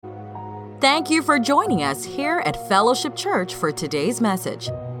Thank you for joining us here at Fellowship Church for today's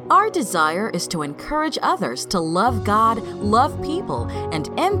message. Our desire is to encourage others to love God, love people, and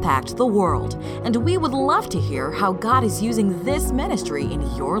impact the world. And we would love to hear how God is using this ministry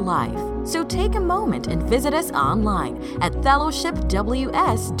in your life. So take a moment and visit us online at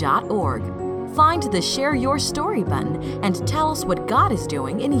fellowshipws.org. Find the Share Your Story button and tell us what God is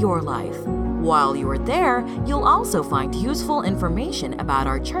doing in your life. While you are there, you'll also find useful information about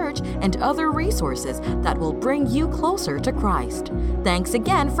our church and other resources that will bring you closer to Christ. Thanks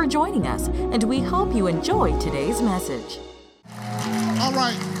again for joining us, and we hope you enjoy today's message. All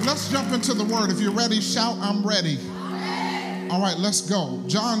right, let's jump into the Word. If you're ready, shout, "I'm ready." All right, let's go.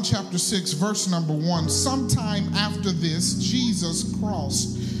 John chapter 6, verse number 1. Sometime after this, Jesus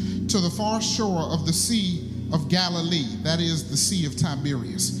crossed to the far shore of the Sea of Galilee, that is the Sea of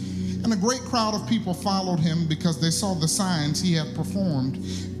Tiberias. And a great crowd of people followed him because they saw the signs he had performed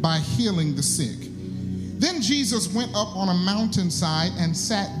by healing the sick. Then Jesus went up on a mountainside and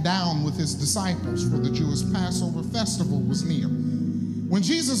sat down with his disciples, for the Jewish Passover festival was near. When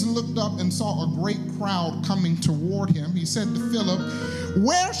Jesus looked up and saw a great crowd coming toward him, he said to Philip,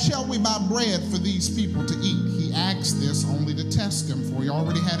 "Where shall we buy bread for these people to eat?" He asked this only to test him, for he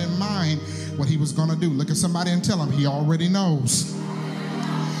already had in mind what he was going to do. Look at somebody and tell him he already knows.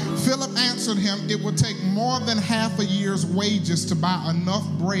 Philip answered him, "It would take more than half a year's wages to buy enough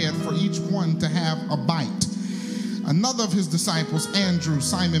bread for each one to have a bite." Another of his disciples, Andrew,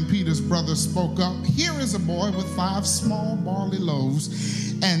 Simon Peter's brother, spoke up, "Here is a boy with 5 small barley loaves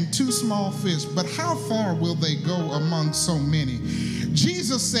and 2 small fish, but how far will they go among so many?"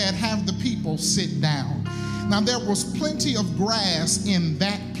 Jesus said, "Have the people sit down." Now there was plenty of grass in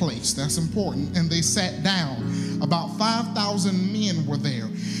that place. That's important. And they sat down. About 5,000 men were there.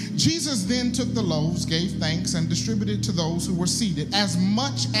 Jesus then took the loaves, gave thanks, and distributed to those who were seated as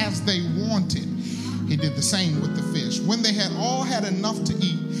much as they wanted. He did the same with the fish. When they had all had enough to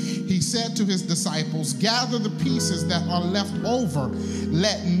eat, he said to his disciples, "Gather the pieces that are left over.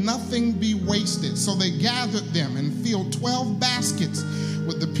 Let nothing be wasted." So they gathered them and filled 12 baskets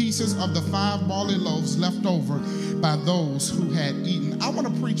with the pieces of the 5 barley loaves left over by those who had eaten. I want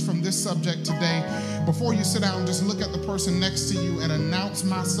to preach from this subject today. Before you sit down, just look at the person next to you and announce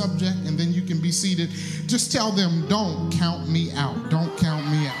my subject, and then you can be seated. Just tell them, "Don't count me out. Don't count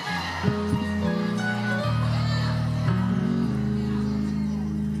me out."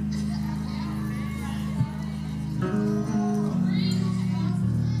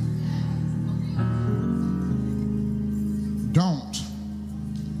 Don't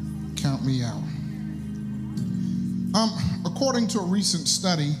count me out. According to a recent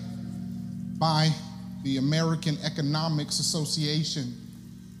study by the American Economics Association,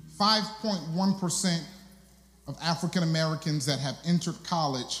 5.1% of African Americans that have entered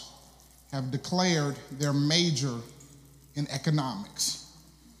college have declared their major in economics.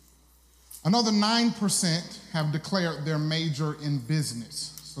 Another 9% have declared their major in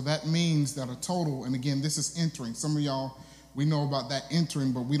business. So that means that a total, and again, this is entering. Some of y'all, we know about that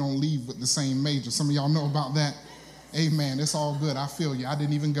entering, but we don't leave with the same major. Some of y'all know about that. Amen. It's all good. I feel you. I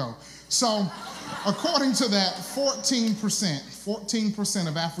didn't even go. So according to that, 14%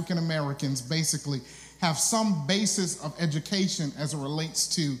 of African Americans basically have some basis of education as it relates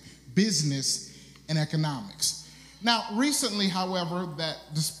to business and economics. Now, recently, however,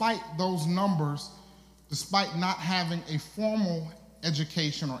 that despite those numbers, despite not having a formal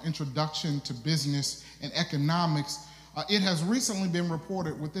education or introduction to business and economics, it has recently been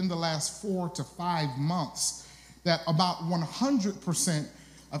reported within the last 4 to 5 months that about 100%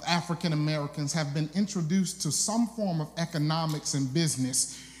 of African Americans have been introduced to some form of economics and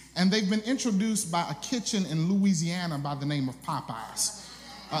business, and they've been introduced by a kitchen in Louisiana by the name of Popeyes.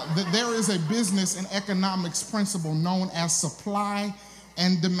 There is a business and economics principle known as supply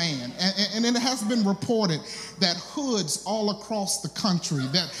and demand. And it has been reported that hoods all across the country,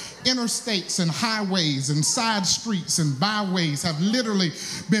 that interstates and highways and side streets and byways have literally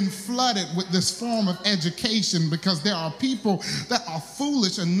been flooded with this form of education because there are people that are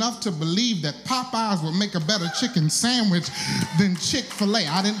foolish enough to believe that Popeyes would make a better chicken sandwich than Chick-fil-A.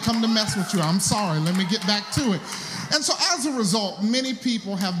 I didn't come to mess with you. I'm sorry. Let me get back to it. And so as a result, many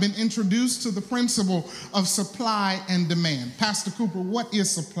people have been introduced to the principle of supply and demand. Pastor Cooper, what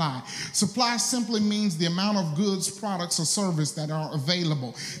is supply? Supply simply means the amount of goods, products, or service that are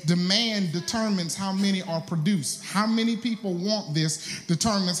available. Demand determines how many are produced. How many people want this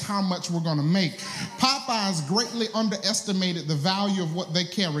determines how much we're going to make. Popeyes greatly underestimated the value of what they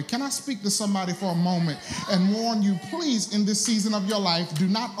carry. Can I speak to somebody for a moment and warn you, please, in this season of your life, do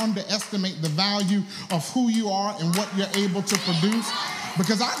not underestimate the value of who you are and what you're able to produce.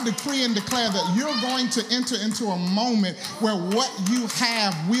 Because I decree and declare that you're going to enter into a moment where what you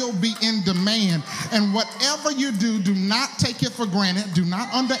have will be in demand. And whatever you do not take it for granted. Do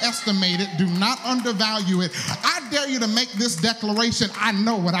not underestimate it. Do not undervalue it. I dare you to make this declaration: I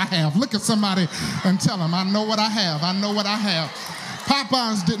know what I have. Look at somebody and tell them, I know what I have. I know what I have.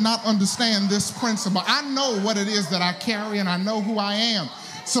 Popeyes did not understand this principle. I know what it is that I carry, and I know who I am.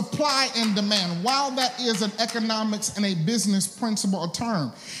 Supply and demand. While that is an economics and a business principle or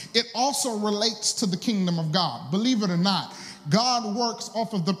term, it also relates to the kingdom of God. Believe it or not, God works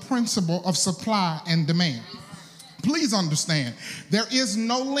off of the principle of supply and demand. Please understand, there is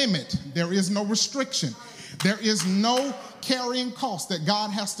no limit, there is no restriction, there is no carrying cost that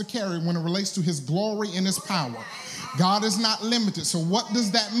God has to carry when it relates to his glory and his power. God is not limited. So what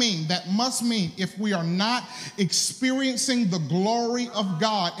does that mean? That must mean if we are not experiencing the glory of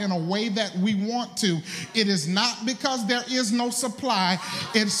God in a way that we want to, it is not because there is no supply.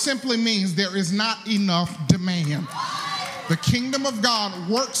 It simply means there is not enough demand. The kingdom of God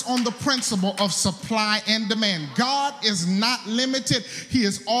works on the principle of supply and demand. God is not limited. He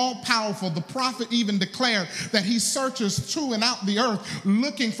is all powerful. The prophet even declared that he searches through and out the earth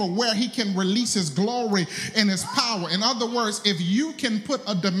looking for where he can release his glory and his power. In other words, if you can put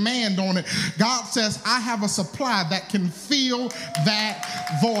a demand on it, God says, I have a supply that can fill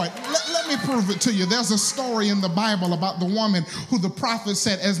that void. Let me prove it to you. There's a story in the Bible about the woman who the prophet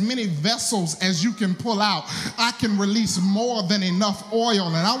said, as many vessels as you can pull out, I can release more than enough oil.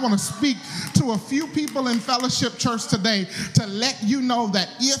 And I want to speak to a few people in Fellowship Church today to let you know that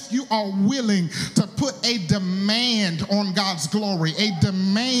if you are willing to put a demand on God's glory, a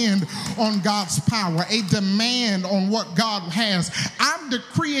demand on God's power, a demand on what God has, I'm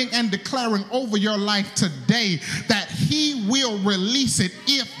decreeing and declaring over your life today that he will release it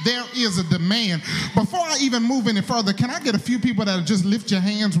if there is a demand. Before I even move any further, can I get a few people that just lift your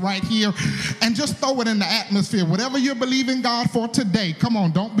hands right here and just throw it in the atmosphere? Whatever you're believing God for today, come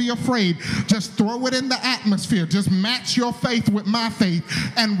on, don't be afraid. Just throw it in the atmosphere. Just match your faith with my faith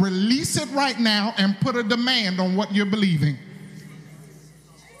and release it right now and put a demand on what you're believing.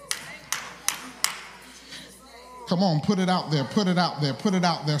 Come on, put it out there, put it out there, put it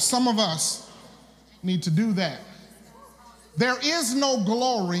out there. Some of us need to do that. There is no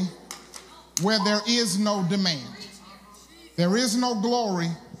glory where there is no demand. There is no glory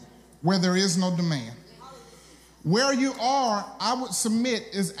where there is no demand. Where you are, I would submit,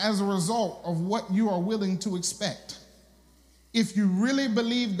 is as a result of what you are willing to expect. If you really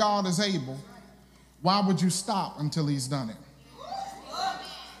believe God is able, why would you stop until he's done it?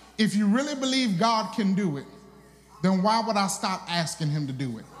 If you really believe God can do it, then why would I stop asking him to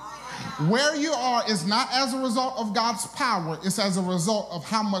do it? Where you are is not as a result of God's power, it's as a result of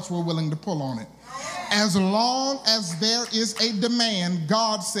how much we're willing to pull on it. As long as there is a demand,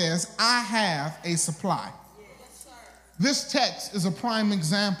 God says, I have a supply. This text is a prime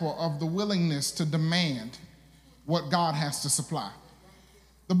example of the willingness to demand what God has to supply.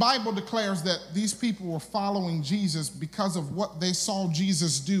 The Bible declares that these people were following Jesus because of what they saw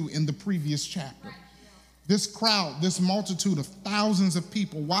Jesus do in the previous chapter. This crowd, this multitude of thousands of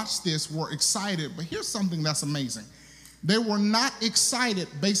people, watch this, were excited. But here's something that's amazing. They were not excited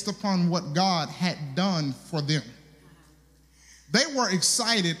based upon what God had done for them. They were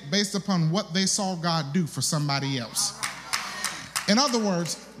excited based upon what they saw God do for somebody else. In other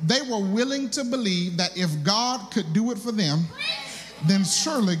words, they were willing to believe that if God could do it for them, then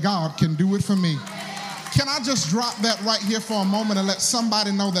surely God can do it for me. Can I just drop that right here for a moment and let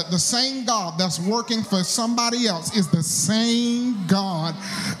somebody know that the same God that's working for somebody else is the same God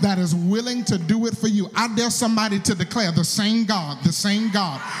that is willing to do it for you? I dare somebody to declare the same God, the same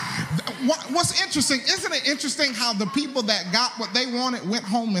God. What's interesting, isn't it interesting how the people that got what they wanted went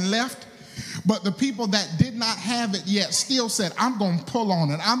home and left? But the people that did not have it yet still said, I'm going to pull on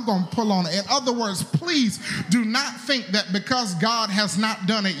it. I'm going to pull on it. In other words, please do not think that because God has not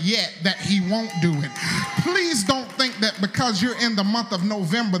done it yet that he won't do it. Please don't think that because you're in the month of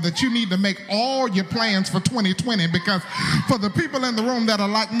November that you need to make all your plans for 2020, because for the people in the room that are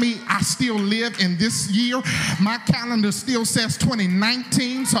like me, I still live in this year. My calendar still says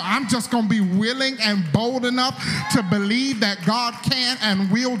 2019, so I'm just going to be willing and bold enough to believe that God can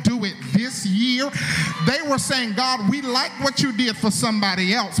and will do it this year. They were saying, God, we like what you did for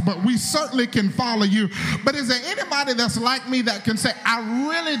somebody else, but we certainly can follow you. But is there anybody that's like me that can say, I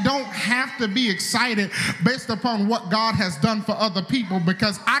really don't have to be excited based upon what God has done for other people,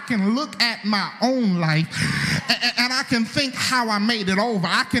 because I can look at my own life and I can think how I made it over.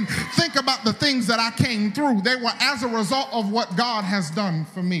 I can think about the things that I came through. They were as a result of what God has done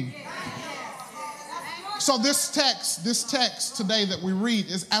for me. So this text today that we read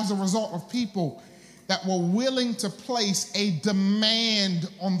is as a result of people that were willing to place a demand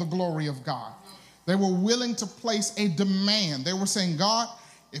on the glory of God. They were willing to place a demand. They were saying, God,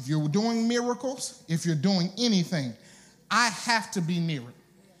 if you're doing miracles, if you're doing anything, I have to be near it.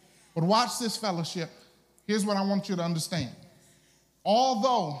 But watch this, fellowship. Here's what I want you to understand.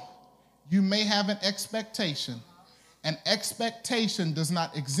 Although you may have an expectation does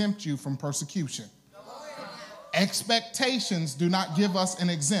not exempt you from persecution. Expectations do not give us an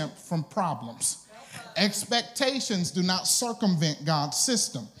exempt from problems. Expectations do not circumvent God's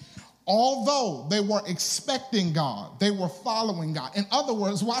system. Although they were expecting God, they were following God. In other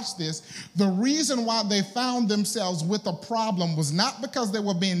words, watch this. The reason why they found themselves with a problem was not because they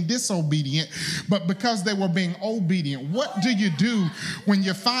were being disobedient, but because they were being obedient. What do you do when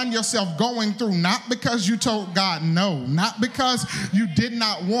you find yourself going through, not because you told God no, not because you did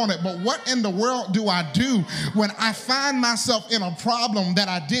not want it, but what in the world do I do when I find myself in a problem that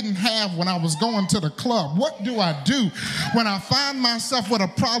I didn't have when I was going to the club? What do I do when I find myself with a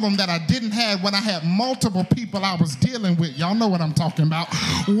problem that I didn't have when I had multiple people I was dealing with? Y'all know what I'm talking about.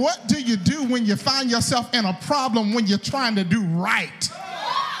 What do you do when you find yourself in a problem when you're trying to do right?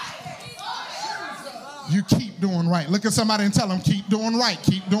 You keep doing right. Look at somebody and tell them, keep doing right,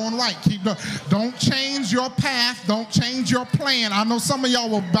 keep doing right, keep doing. Don't change your path. Don't change your plan. I know some of y'all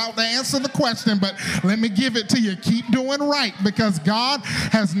were about to answer the question, but let me give it to you. Keep doing right because God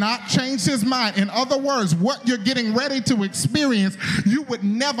has not changed his mind. In other words, what you're getting ready to experience, you would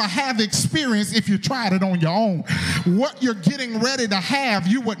never have experienced if you tried it on your own. What you're getting ready to have,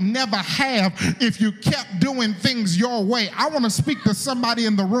 you would never have if you kept doing things your way. I want to speak to somebody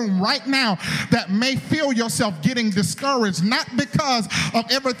in the room right now that may feel yourself getting discouraged, not because of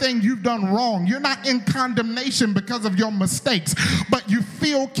everything you've done wrong. You're not in condemnation because of your mistakes, but you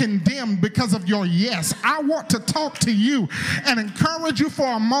feel condemned because of your yes. I want to talk to you and encourage you for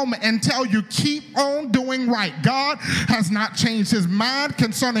a moment and tell you, keep on doing right. God has not changed his mind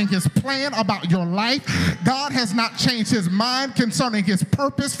concerning his plan about your life. God has not changed his mind concerning his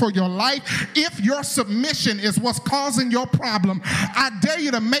purpose for your life. If your submission is what's causing your problem, I dare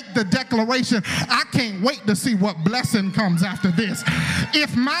you to make the declaration, I can't wait to see what blessing comes after this.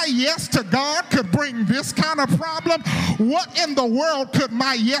 If my yes to God could bring this kind of problem, what in the world could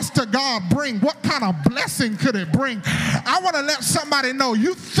my yes to God bring? What kind of blessing could it bring? I want to let somebody know,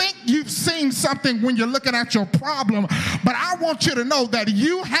 you think you've seen something when you're looking at your problem, but I want you to know that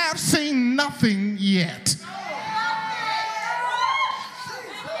you have seen nothing yet.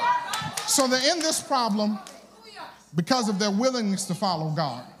 So they're in this problem because of their willingness to follow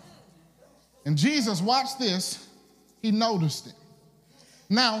God. And Jesus, watch this, he noticed it.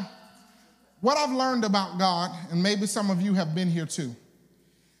 Now, what I've learned about God, and maybe some of you have been here too,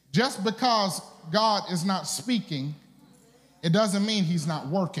 just because God is not speaking, it doesn't mean he's not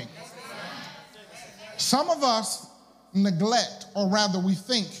working. Some of us neglect, or rather we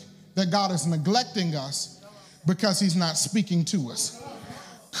think that God is neglecting us because he's not speaking to us.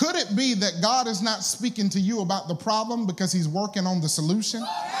 Could it be that God is not speaking to you about the problem because he's working on the solution?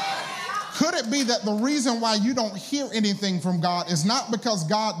 Could it be that the reason why you don't hear anything from God is not because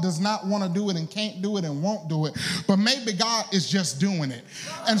God does not want to do it and can't do it and won't do it, but maybe God is just doing it?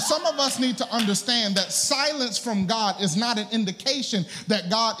 And some of us need to understand that silence from God is not an indication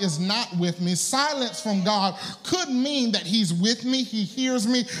that God is not with me. Silence from God could mean that he's with me, he hears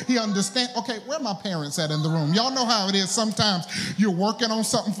me, he understands. Okay, where are my parents at in the room? Y'all know how it is. Sometimes you're working on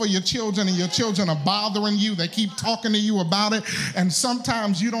something for your children and your children are bothering you. They keep talking to you about it, and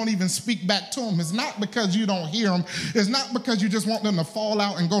sometimes you don't even speak back to them. It's not because you don't hear them. It's not because you just want them to fall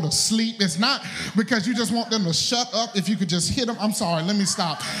out and go to sleep. It's not because you just want them to shut up. If you could just hit them. I'm sorry, let me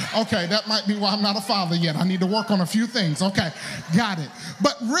stop. Okay, that might be why I'm not a father yet. I need to work on a few things. Okay, got it.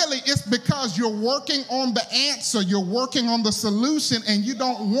 But really, it's because you're working on the answer. You're working on the solution, and you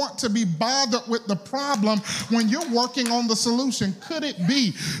don't want to be bothered with the problem when you're working on the solution. Could it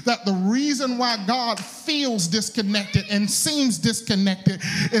be that the reason why God feels disconnected and seems disconnected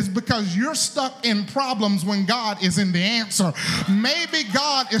is because you're stuck in problems when God is in the answer? Maybe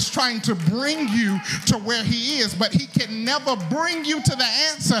God is trying to bring you to where he is, but he can never bring you to the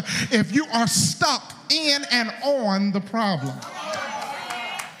answer if you are stuck in and on the problem.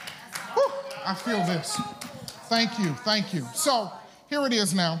 Whew, I feel this. Thank you, thank you. So here it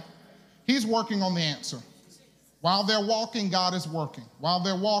is now. He's working on the answer. While they're walking, God is working. While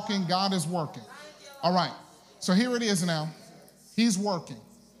they're walking, God is working. All right, so here it is now. He's working.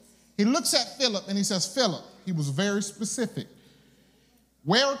 He looks at Philip and he says, Philip, he was very specific.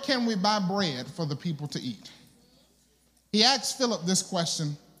 Where can we buy bread for the people to eat? He asked Philip this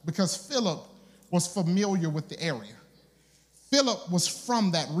question because Philip was familiar with the area. Philip was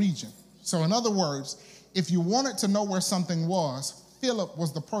from that region. So in other words, if you wanted to know where something was, Philip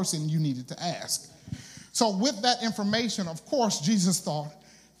was the person you needed to ask. So with that information, of course, Jesus thought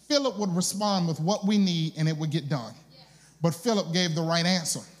Philip would respond with what we need and it would get done. But Philip gave the right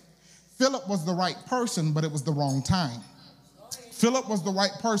answer. Philip was the right person, but it was the wrong time. Philip was the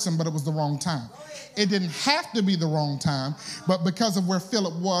right person, but it was the wrong time. It didn't have to be the wrong time, but because of where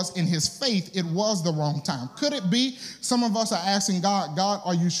Philip was in his faith, it was the wrong time. Could it be some of us are asking God, God,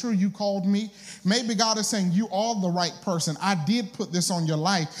 are you sure you called me? Maybe God is saying you are the right person. I did put this on your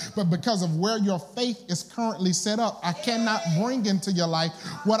life, but because of where your faith is currently set up, I cannot bring into your life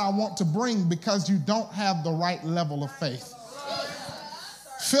what I want to bring because you don't have the right level of faith.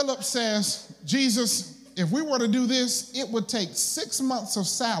 Philip says, Jesus, if we were to do this, it would take 6 months of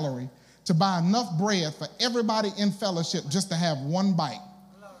salary to buy enough bread for everybody in fellowship just to have one bite.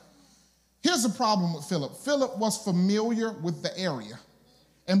 Here's the problem with Philip. Philip was familiar with the area.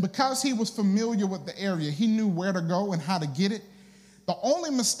 And because he was familiar with the area, he knew where to go and how to get it. The only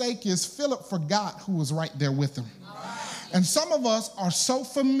mistake is Philip forgot who was right there with him. And some of us are so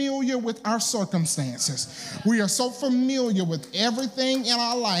familiar with our circumstances. We are so familiar with everything in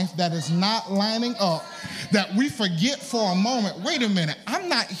our life that is not lining up that we forget for a moment, wait a minute, I'm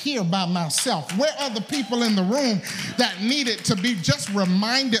not here by myself. Where are the people in the room that needed to be just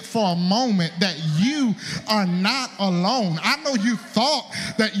reminded for a moment that you are not alone? I know you thought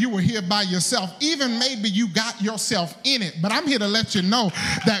that you were here by yourself. Even maybe you got yourself in it, but I'm here to let you know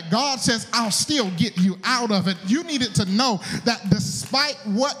that God says, I'll still get you out of it. You needed to know that despite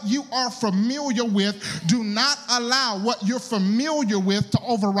what you are familiar with, do not allow what you're familiar with to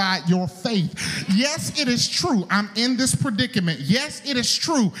override your faith. Yes, it is true. I'm in this predicament. Yes, it is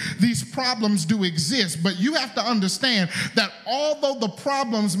true. These problems do exist, but you have to understand that although the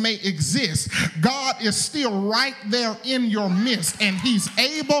problems may exist, God is still right there in your midst, and he's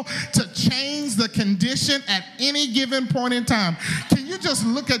able to change the condition at any given point in time. Can you just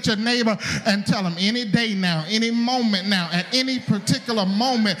look at your neighbor and tell him any day now, any moment now, at any particular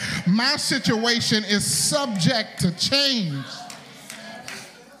moment, my situation is subject to change.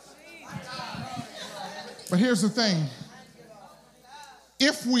 But here's the thing.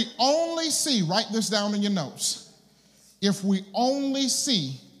 If we only see, write this down in your notes, if we only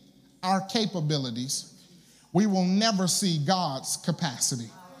see our capabilities, we will never see God's capacity.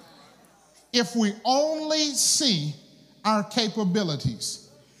 If we only see our capabilities,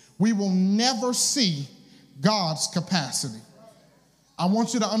 we will never see God's capacity. I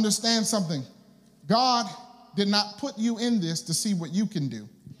want you to understand something. God did not put you in this to see what you can do.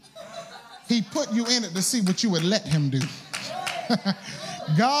 He put you in it to see what you would let him do.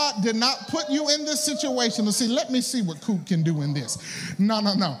 God did not put you in this situation to see, let me see what Coop can do in this. No.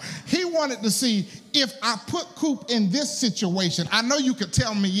 He wanted to see, if I put Coop in this situation, I know you could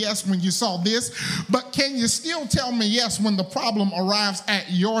tell me yes when you saw this, but can you still tell me yes when the problem arrives at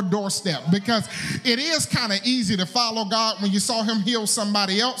your doorstep? Because it is kind of easy to follow God when you saw him heal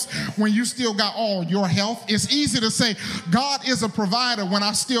somebody else, when you still got all your health. It's easy to say, God is a provider when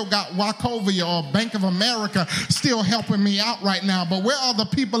I still got Wachovia or Bank of America still helping me out right now. But where are the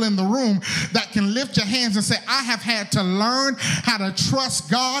people in the room that can lift your hands and say, I have had to learn how to trust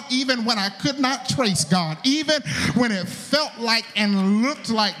God even when I could not trace God, even when it felt like and looked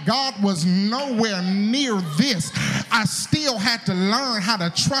like God was nowhere near this. I still had to learn how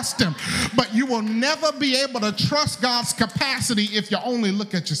to trust him. But you will never be able to trust God's capacity if you only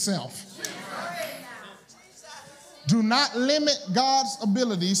look at yourself. Do not limit God's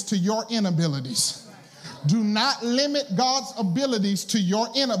abilities to your inabilities. Do not limit God's abilities to your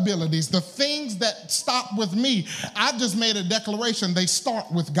inabilities. The things that stop with me, I just made a declaration, they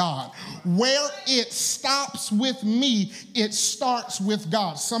start with God. Where it stops with me, it starts with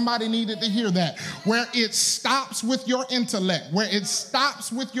God. Somebody needed to hear that. Where it stops with your intellect, where it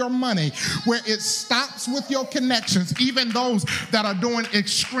stops with your money, where it stops with your connections, even those that are doing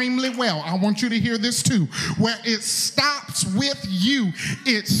extremely well. I want you to hear this too. Where it stops with you,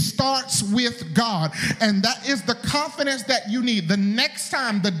 it starts with God. And that is the confidence that you need. The next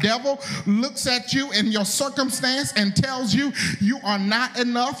time the devil looks at you in your circumstance and tells you you are not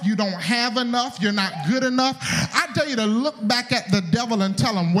enough, you don't have enough, you're not good enough, I tell you to look back at the devil and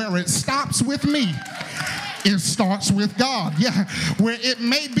tell him, where it stops with me, it starts with God. Yeah, where it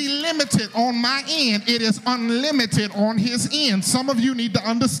may be limited on my end, it is unlimited on his end. Some of you need to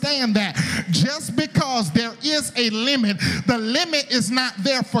understand that. Just because there is a limit, the limit is not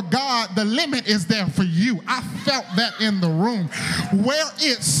there for God, the limit is there for you. I felt that in the room. Where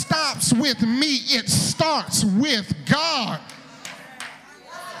it stops with me, it starts with God.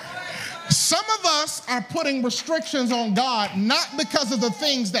 Some of us are putting restrictions on God not because of the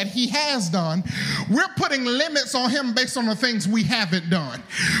things that he has done. We're putting limits on him based on the things we haven't done.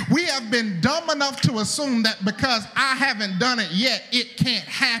 We have been dumb enough to assume that because I haven't done it yet, it can't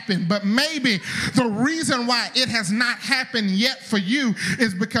happen. But maybe the reason why it has not happened yet for you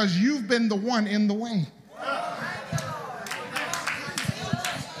is because you've been the one in the way.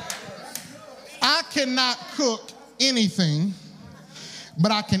 I cannot cook anything, but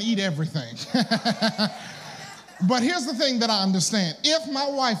I can eat everything. But here's the thing that I understand. If my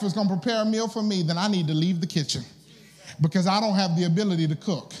wife is going to prepare a meal for me, then I need to leave the kitchen because I don't have the ability to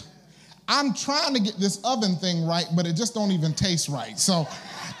cook. I'm trying to get this oven thing right, but it just don't even taste right. So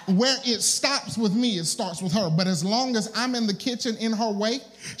where it stops with me, it starts with her. But as long as I'm in the kitchen in her way,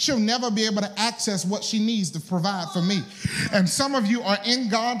 she'll never be able to access what she needs to provide for me. And some of you are in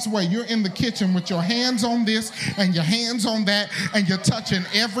God's way. You're in the kitchen with your hands on this and your hands on that, and you're touching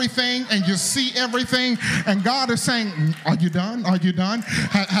everything and you see everything. And God is saying, are you done? Are you done?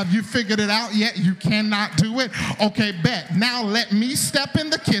 Have you figured it out yet? You cannot do it? Okay, bet. Now let me step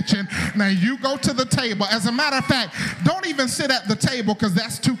in the kitchen. Now you go to the table. As a matter of fact, don't even sit at the table because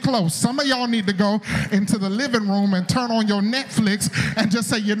that's too close. Some of y'all need to go into the living room and turn on your Netflix and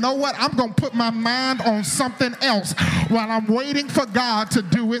just say, you know what? I'm going to put my mind on something else while I'm waiting for God to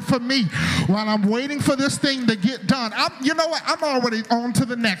do it for me, while I'm waiting for this thing to get done. You know what? I'm already on to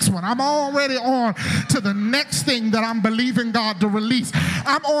the next one. I'm already on to the next thing that I'm believing God to release.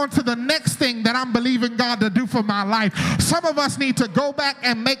 I'm on to the next thing that I'm believing God to do for my life. Some of us need to go back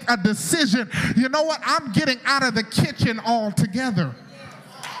and make a decision. You know what? I'm getting out of the kitchen altogether.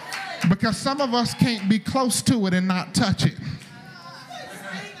 Because some of us can't be close to it and not touch it.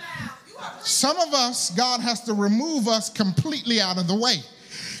 Some of us, God has to remove us completely out of the way.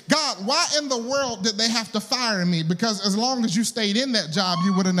 God, why in the world did they have to fire me? Because as long as you stayed in that job,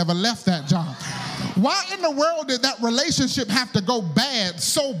 you would have never left that job. Why in the world did that relationship have to go bad,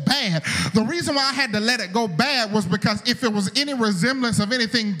 so bad? The reason why I had to let it go bad was because if it was any resemblance of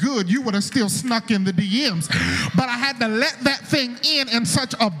anything good, you would have still snuck in the DMs. But I had to let that thing in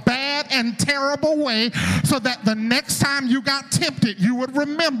such a bad and terrible way so that the next time you got tempted, you would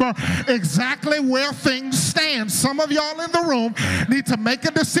remember exactly where things stand. Some of y'all in the room need to make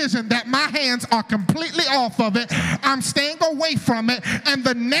a decision that my hands are completely off of it. I'm staying away from it. And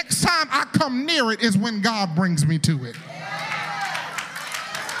the next time I come near it is when God brings me to it.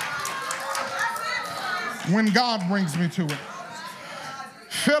 When God brings me to it.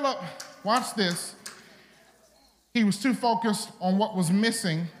 Philip, watch this. He was too focused on what was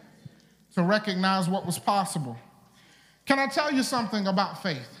missing to recognize what was possible. Can I tell you something about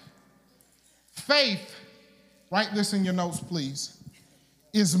faith? Faith, write this in your notes, please,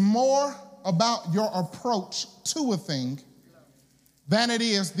 is more about your approach to a thing than it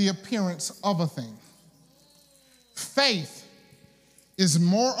is the appearance of a thing. Faith is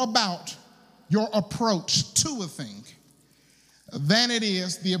more about your approach to a thing than it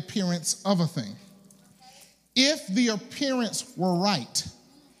is the appearance of a thing. If the appearance were right,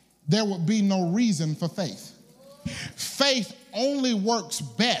 there would be no reason for faith. Faith only works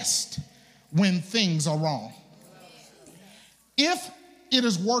best when things are wrong. If it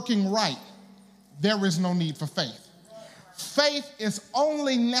is working right, there is no need for faith. Faith is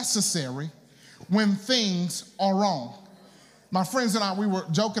only necessary when things are wrong. My friends and I, we were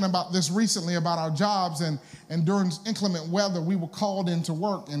joking about this recently about our jobs, and during inclement weather, we were called into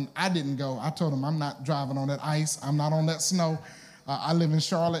work, and I didn't go. I told them, I'm not driving on that ice. I'm not on that snow. I live in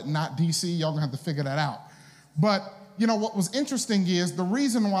Charlotte, not D.C. Y'all gonna have to figure that out. But you know, what was interesting is the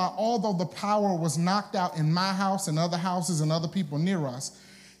reason why, although the power was knocked out in my house and other houses and other people near us,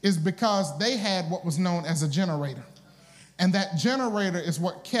 is because they had what was known as a generator. And that generator is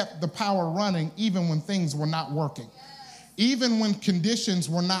what kept the power running even when things were not working. Even when conditions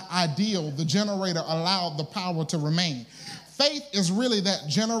were not ideal, the generator allowed the power to remain. Faith is really that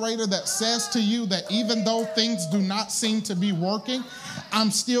generator that says to you that even though things do not seem to be working, I'm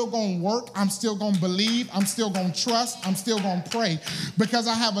still going to work, I'm still going to believe, I'm still going to trust, I'm still going to pray, because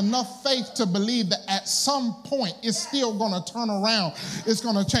I have enough faith to believe that at some point it's still going to turn around, it's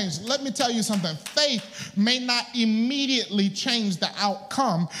going to change. Let me tell you something. Faith may not immediately change the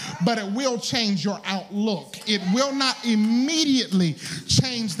outcome, but it will change your outlook. It will not immediately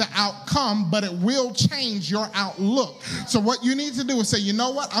change the outcome, but it will change your outlook. So what you need to do is say, you know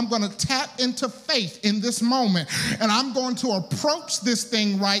what? I'm going to tap into faith in this moment, and I'm going to approach this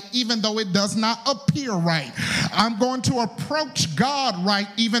thing right, even though it does not appear right. I'm going to approach God right,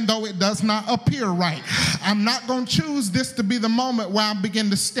 even though it does not appear right. I'm not going to choose this to be the moment where I begin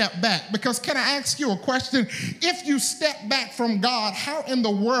to step back. Because can I ask you a question? If you step back from God, how in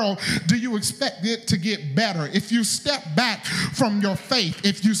the world do you expect it to get better? If you step back from your faith,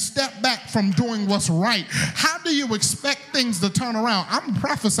 if you step back from doing what's right, how do you expect things to turn around? I'm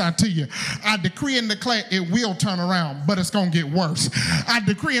prophesying to you. I decree and declare it will turn around, but it's going to get worse. I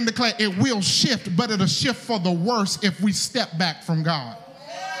decree and declare it will shift, but it'll shift for the worse if we step back from God.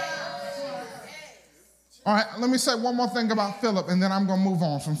 All right, let me say one more thing about Philip, and then I'm going to move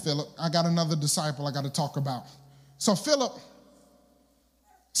on from Philip. I got another disciple I got to talk about. So Philip,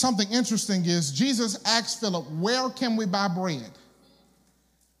 something interesting is Jesus asked Philip, where can we buy bread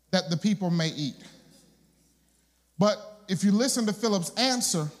that the people may eat? But if you listen to Philip's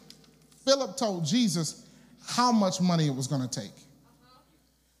answer, Philip told Jesus how much money it was going to take.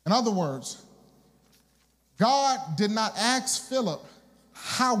 In other words, God did not ask Philip,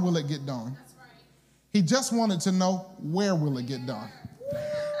 how will it get done? He just wanted to know, where will it get done?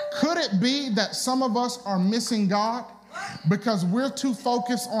 Could it be that some of us are missing God because we're too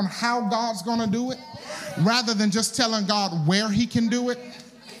focused on how God's going to do it rather than just telling God where he can do it?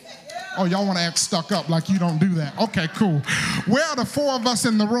 Oh, y'all want to act stuck up like you don't do that. Okay, cool. Where are the four of us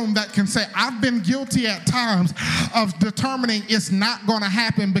in the room that can say, I've been guilty at times of determining it's not going to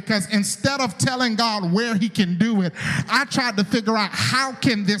happen because instead of telling God where he can do it, I tried to figure out how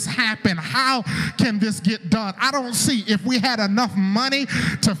can this happen? How can this get done? I don't see if we had enough money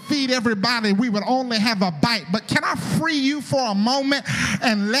to feed everybody, we would only have a bite. But can I free you for a moment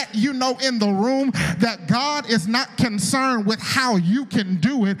and let you know in the room that God is not concerned with how you can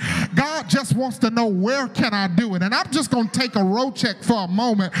do it. God just wants to know, where can I do it? And I'm just going to take a road check for a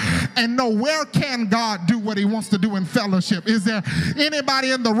moment and know, where can God do what he wants to do in fellowship? Is there anybody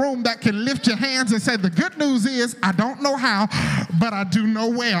in the room that can lift your hands and say, the good news is I don't know how, but I do know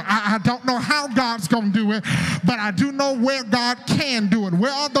where. I don't know how God's going to do it, but I do know where God can do it.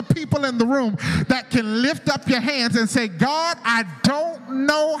 Where are the people in the room that can lift up your hands and say, God, I don't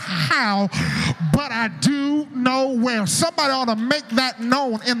know how, but I do know where? Somebody ought to make that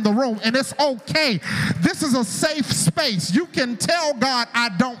known in the room. And it's okay. This is a safe space. You can tell God, I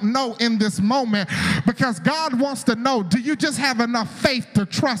don't know in this moment, because God wants to know, do you just have enough faith to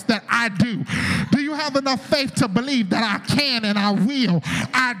trust that I do? Do you have enough faith to believe that I can and I will?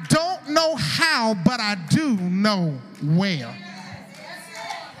 I don't know how, but I do know where.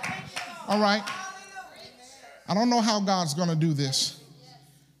 All right. I don't know how God's going to do this,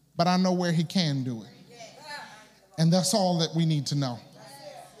 but I know where he can do it. And that's all that we need to know.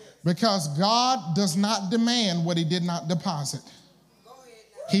 Because God does not demand what he did not deposit.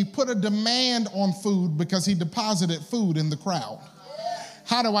 He put a demand on food because he deposited food in the crowd.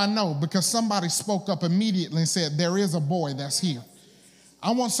 How do I know? Because somebody spoke up immediately and said, there is a boy that's here.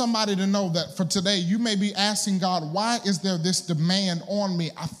 I want somebody to know that for today, you may be asking God, why is there this demand on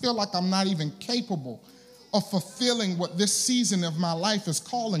me? I feel like I'm not even capable of fulfilling what this season of my life is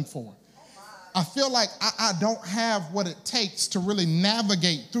calling for. I feel like I don't have what it takes to really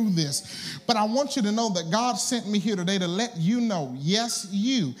navigate through this. But I want you to know that God sent me here today to let you know, yes,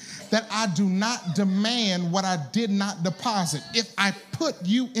 you, that I do not demand what I did not deposit. If I put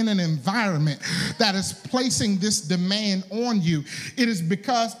you in an environment that is placing this demand on you, it is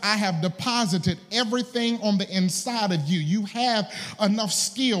because I have deposited everything on the inside of you. You have enough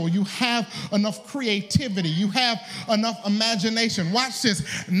skill. You have enough creativity. You have enough imagination. Watch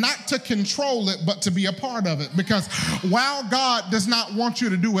this, not to control it, but to be a part of it. Because while God does not want you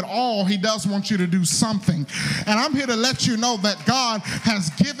to do it all, he does want you to do something. And I'm here to let you know that God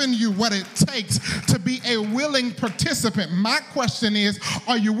has given you what it takes to be a willing participant. My question is,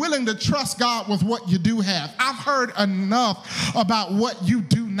 are you willing to trust God with what you do have? I've heard enough about what you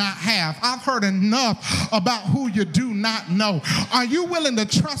do not have. I've heard enough about who you do not know. Are you willing to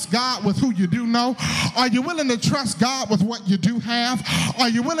trust God with who you do know? Are you willing to trust God with what you do have? Are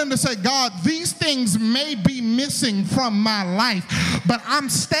you willing to say, God, these things may be missing from my life, but I'm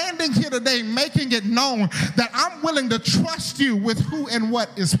standing here today making it known that I'm willing to trust you with who and what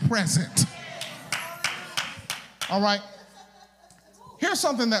is present. All right. Here's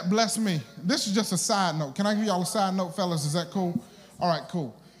something that blessed me. This is just a side note. Can I give y'all a side note, fellas? Is that cool? All right,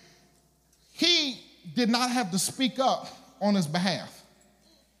 cool. He did not have to speak up on his behalf.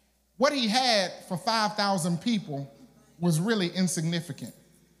 What he had for 5,000 people was really insignificant.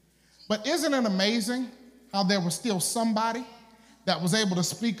 But isn't it amazing how there was still somebody that was able to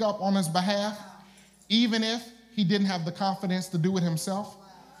speak up on his behalf, even if he didn't have the confidence to do it himself?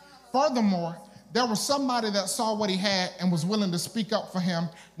 Furthermore, there was somebody that saw what he had and was willing to speak up for him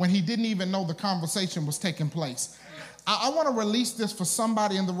when he didn't even know the conversation was taking place. I want to release this for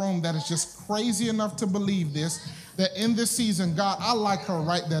somebody in the room that is just crazy enough to believe this, that in this season, God, I like her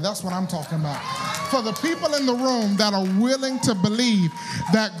right there. That's what I'm talking about. For the people in the room that are willing to believe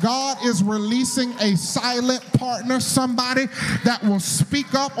that God is releasing a silent partner, somebody that will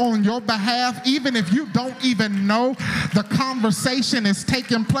speak up on your behalf, even if you don't even know the conversation is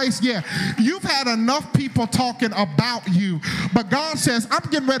taking place. Yeah, you've had enough people talking about you, but God says, I'm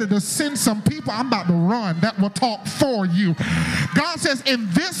getting ready to send some people I'm about to run that will talk for you. God says, in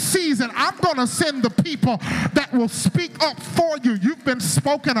this season, I'm going to send the people that will speak up for you. You've been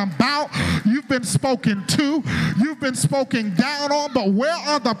spoken about, you've been spoken to, you've been spoken down on, but where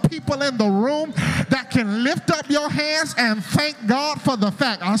are the people in the room that can lift up your hands and thank God for the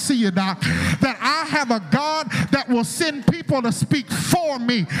fact, I see you, Doc, that I have a God that will send people to speak for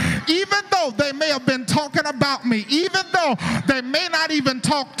me, even though they may have been talking about me, even though they may not even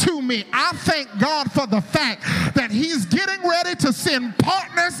talk to me. I thank God for the fact that he's getting ready to send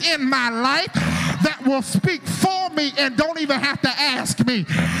partners in my life that will speak for me and don't even have to ask me.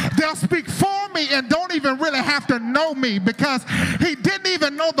 They'll speak for me and don't even really have to know me, because he didn't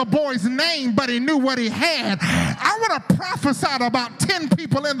even know the boy's name, but he knew what he had. I want to prophesy to about 10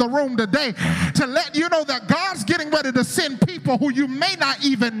 people in the room today to let you know that God's getting ready to send people who you may not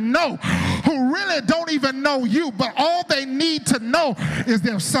even know, who really don't even know you, but all they need to know is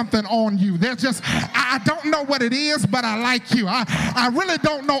there's something on you. They're just, I don't know what it is, but I like you. I really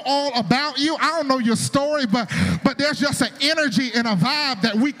don't know all about you. I don't know your story, but there's just an energy and a vibe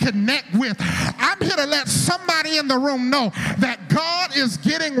that we connect with. I'm here to let somebody in the room know that God is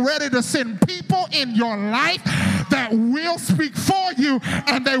getting ready to send people in your life that will speak for you,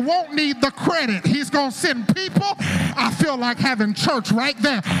 and they won't need the credit. He's going to send people, I feel like having church right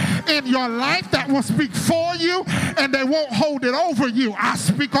there, in your life that will speak for you, and they won't hold it over you. I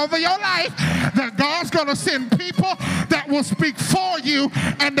speak over your life that God's going to send people that will speak for you,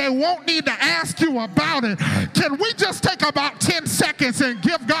 and they won't need to ask you about it. Can we just take about 10 seconds and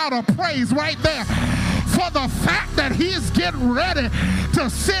give God a praise right there for the fact that he's getting ready to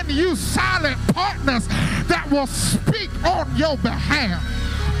send you silent partners that will speak on your behalf?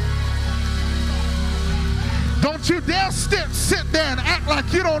 Don't you dare sit there and act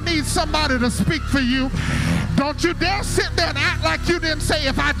like you don't need somebody to speak for you. Don't you dare sit there and act like you didn't say,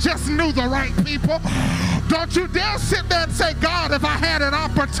 if I just knew the right people. Don't you dare sit there and say, God, if I had an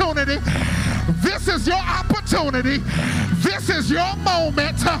opportunity. This is your opportunity. This is your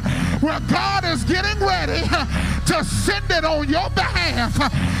moment where God is getting ready to send it on your behalf.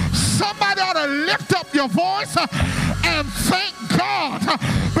 Somebody ought to lift up your voice and thank God,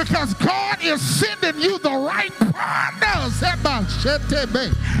 because God is sending you the right partners.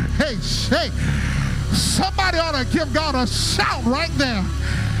 Hey, somebody ought to give God a shout right there.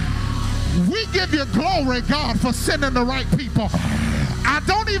 We give you glory, God, for sending the right people. I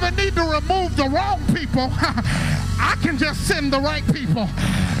don't even need to remove the wrong people. I can just send the right people.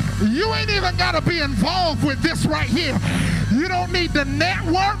 You ain't even got to be involved with this right here. You don't need to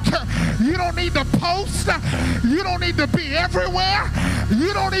network. You don't need to post. You don't need to be everywhere.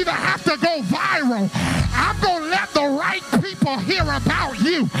 You don't even have to go viral. I'm going to let the right people hear about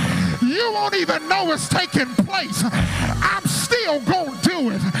you. You won't even know it's taking place. I'm still going to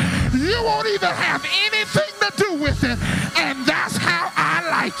do it. You won't even have anything to do with it. And that's how I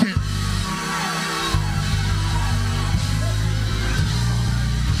like it.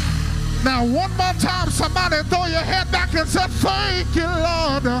 Now, one more time, somebody throw your head back and say, thank you,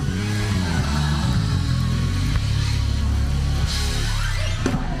 Lord.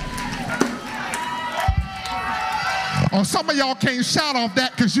 Or some of y'all can't shout off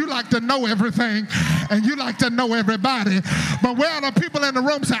that because you like to know everything and you like to know everybody. But where are the people in the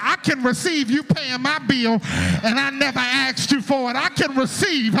room say, I can receive you paying my bill and I never asked you for it. I can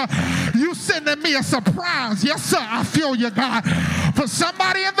receive you sending me a surprise. Yes, sir, I feel you, God. For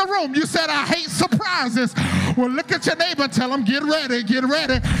somebody in the room, you said, I hate surprises. Well, look at your neighbor and tell them, get ready, get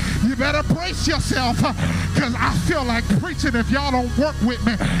ready. You better brace yourself because I feel like preaching if y'all don't work with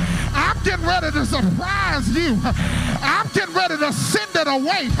me. I'm getting ready to surprise you. I'm getting ready to send it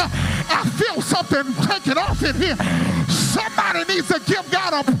away. I feel something taking off in here. Somebody needs to give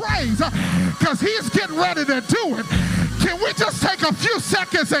God a praise because he's getting ready to do it. Can we just take a few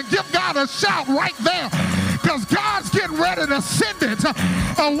seconds and give God a shout right there? Because God's getting ready to send it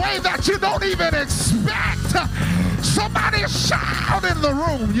a way that you don't even expect. Somebody shout in the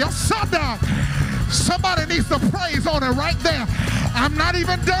room. Yes, sir. Somebody needs to praise on it right there. I'm not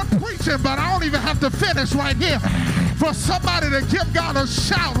even done preaching, but I don't even have to finish right here for somebody to give God a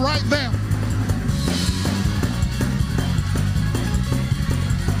shout right there.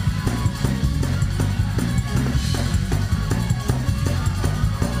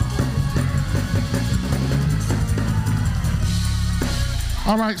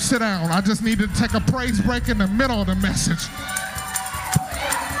 All right, sit down. I just needed to take a praise break in the middle of the message.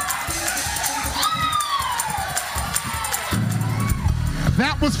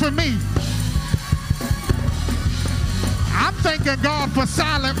 That was for me. I'm thanking God for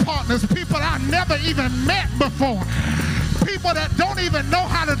silent partners, people I never even met before, people that don't even know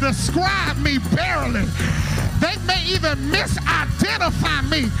how to describe me barely. They may even misidentify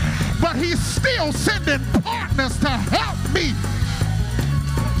me, but he's still sending partners to help me.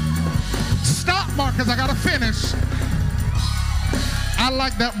 Stop, Marcus, I gotta finish. I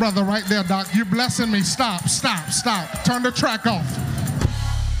like that brother right there, Doc. You're blessing me. Stop. Turn the track off.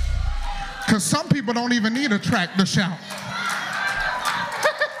 Because some people don't even need a track to shout.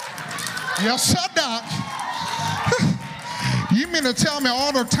 Yes, sir, Doc. You mean to tell me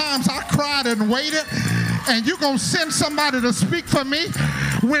all the times I cried and waited, and you gonna send somebody to speak for me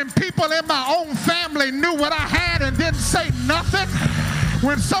when people in my own family knew what I had and didn't say nothing?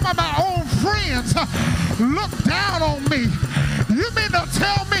 When some of my own friends looked down on me, you mean to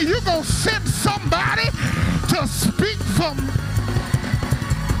tell me you gonna send somebody to speak for me?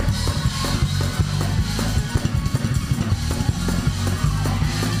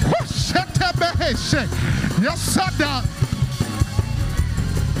 Yes, sir, Doc.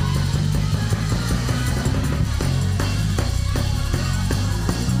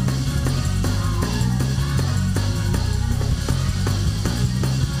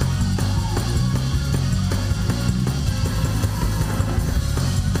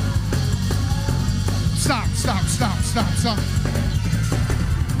 Stop.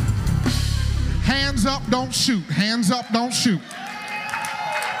 Hands up, don't shoot. Hands up, don't shoot.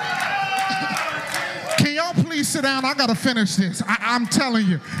 Can y'all please sit down? I gotta finish this. I'm telling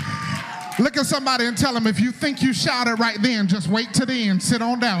you. Look at somebody and tell them, if you think you shouted right then, just wait to the end. Sit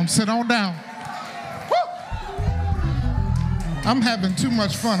on down. Woo! I'm having too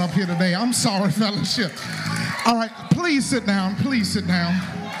much fun up here today. I'm sorry, fellowship. All right, please sit down.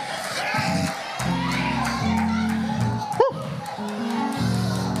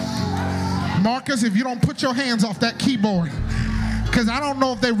 Marcus, if you don't put your hands off that keyboard, because I don't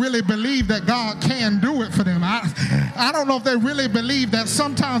know if they really believe that God can do it for them. I don't know if they really believe that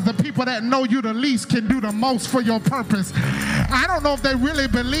sometimes the people that know you the least can do the most for your purpose. I don't know if they really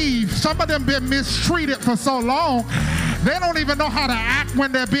believe. Some of them been mistreated for so long, they don't even know how to act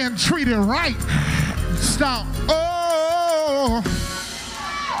when they're being treated right. Stop. Oh.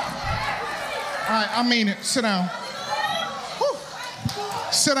 All right, I mean it. Sit down.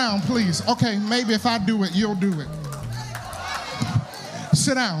 Sit down, please. Okay, maybe if I do it, you'll do it.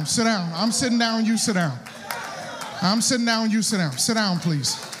 Sit down. I'm sitting down, you sit down. I'm sitting down, you sit down. Sit down,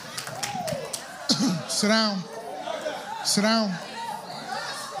 please. Sit down.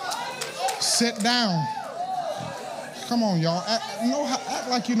 Sit down. Come on, y'all. Act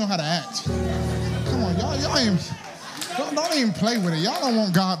like you know how to act. Come on, y'all don't even play with it. Y'all don't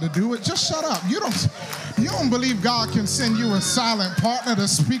want God to do it. Just shut up. You don't believe God can send you a silent partner to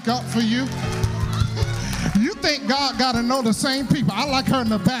speak up for you? You think God got to know the same people? I like her in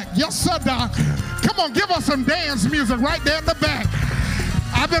the back. Yes, sir, Doc. Come on, give us some dance music right there in the back.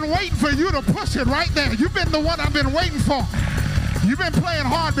 I've been waiting for you to push it right there. You've been the one I've been waiting for. You've been playing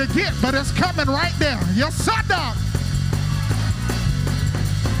hard to get, but it's coming right there. Yes, sir, Doc.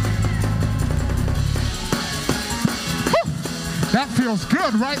 Whew. That feels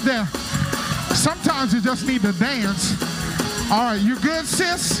good right there. Sometimes you just need to dance. All right, you good,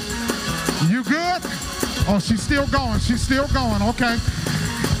 sis? You good? Oh, she's still going. Okay.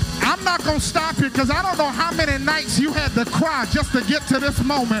 I'm not going to stop you because I don't know how many nights you had to cry just to get to this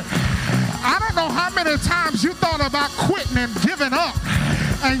moment. I don't know how many times you thought about quitting and giving up.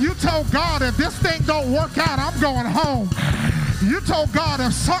 And you told God, if this thing don't work out, I'm going home. You told God,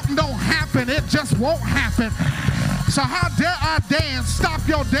 if something don't happen, it just won't happen. So how dare I dance? Stop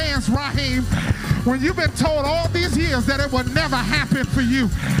your dance, Raheem, when you've been told all these years that it would never happen for you.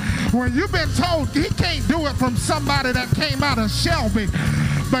 When you've been told he can't do it from somebody that came out of Shelby.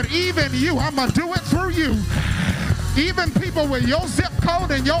 But even you, I'm going to do it through you. Even people with your zip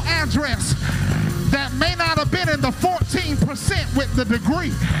code and your address that may not have been in the 14% with the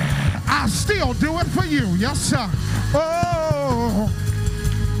degree, I'll still do it for you. Yes, sir. Oh.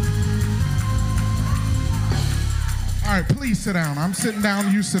 All right, please sit down. I'm sitting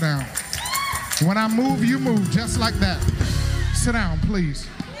down, you sit down. When I move, you move, just like that. Sit down, please.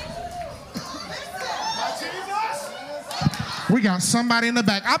 We got somebody in the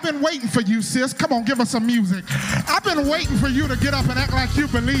back. I've been waiting for you, sis. Come on, give us some music. I've been waiting for you to get up and act like you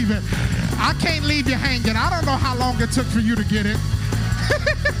believe it. I can't leave you hanging. I don't know how long it took for you to get it.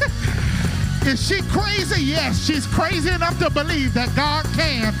 Is she crazy? Yes, she's crazy enough to believe that God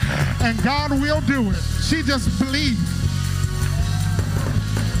can and God will do it. She just believes.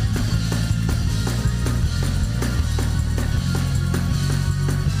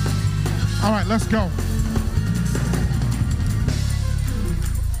 All right, let's go.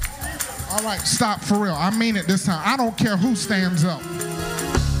 All right, stop for real. I mean it this time. I don't care who stands up.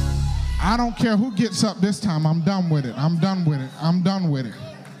 I don't care who gets up this time. I'm done with it. I'm done with it. I'm done with it.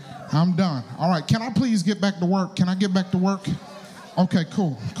 I'm done. All right, can I please get back to work? Can I get back to work? Okay,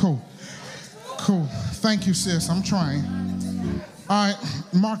 cool. Thank you, sis. I'm trying. All right,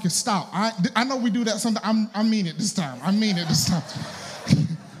 Marcus, stop. I know we do that sometimes. I mean it this time. I mean it this time.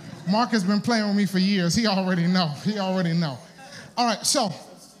 Mark has been playing with me for years. He already know. All right, so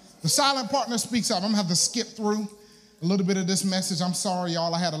the silent partner speaks up. I'm going to have to skip through a little bit of this message. I'm sorry,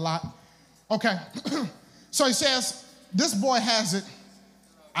 y'all. I had a lot. Okay. So he says, this boy has it.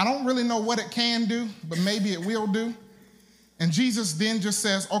 I don't really know what it can do, but maybe it will do. And Jesus then just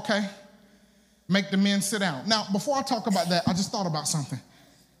says, okay, make the men sit down. Now, before I talk about that, I just thought about something.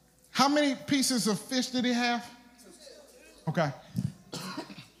 How many pieces of fish did he have? Okay.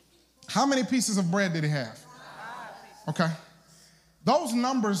 How many pieces of bread did he have? Okay. Those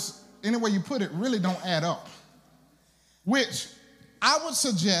numbers, any way you put it, really don't add up. Which I would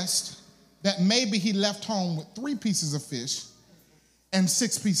suggest that maybe he left home with 3 pieces of fish and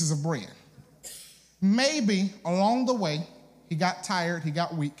 6 pieces of bread. Maybe along the way, he got tired, he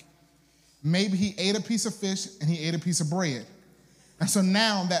got weak. Maybe he ate a piece of fish and he ate a piece of bread. And so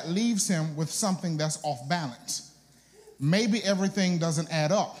now that leaves him with something that's off balance. Maybe everything doesn't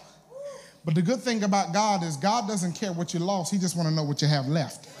add up. But the good thing about God is God doesn't care what you lost. He just want to know what you have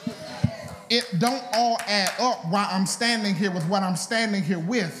left. It don't all add up while I'm standing here with what I'm standing here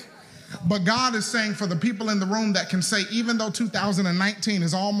with. But God is saying for the people in the room that can say, even though 2019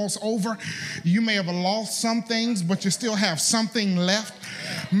 is almost over, you may have lost some things, but you still have something left.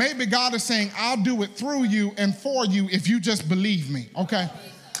 Maybe God is saying, I'll do it through you and for you if you just believe me. Okay?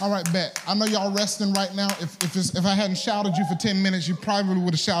 All right, bet. I know y'all resting right now. If I hadn't shouted you for 10 minutes, you probably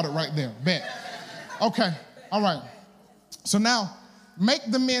would have shouted right there. Bet. Okay. All right. So now, make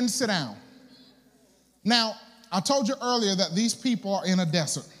the men sit down. Now, I told you earlier that these people are in a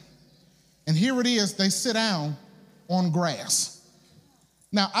desert. And here it is, they sit down on grass.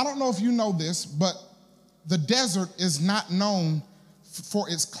 Now, I don't know if you know this, but the desert is not known for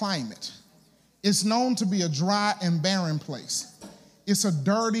its climate. It's known to be a dry and barren place. It's a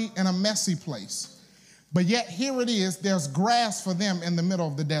dirty and a messy place. But yet here it is, there's grass for them in the middle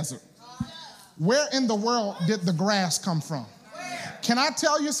of the desert. Where in the world did the grass come from? Can I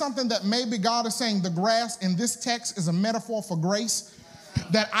tell you something that maybe God is saying the grass in this text is a metaphor for grace?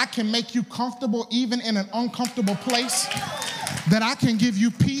 That I can make you comfortable even in an uncomfortable place. That I can give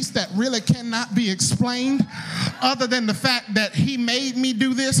you peace that really cannot be explained other than the fact that he made me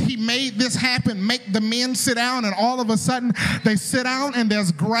do this, he made this happen, make the men sit down, and all of a sudden they sit down and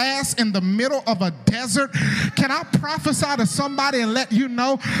there's grass in the middle of a desert. Can I prophesy to somebody and let you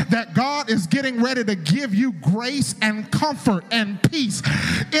know that God is getting ready to give you grace and comfort and peace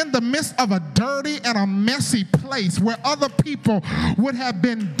in the midst of a dirty and a messy place where other people would have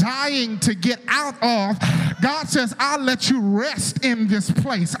been dying to get out of. God says, I'll let you rest in this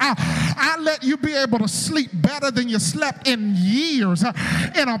place. I'll let you be able to sleep better than you slept in years,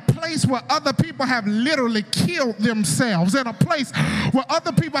 in a place where other people have literally killed themselves, in a place where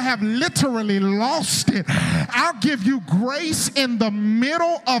other people have literally lost it. I'll give you grace in the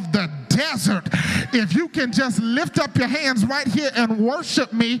middle of the desert. If you can just lift up your hands right here and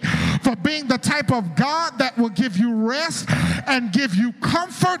worship me for being the type of God that will give you rest and give you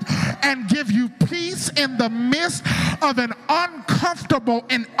comfort and give you peace in the midst of an uncomfortable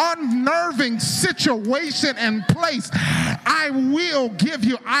and unnerving situation and place, I will give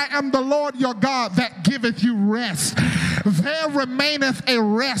you. I am the Lord your God that giveth you rest. There remaineth a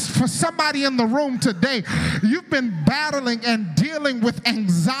rest. For somebody in the room today, you've been battling and dealing with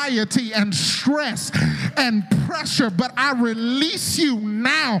anxiety and stress and pressure, but I release you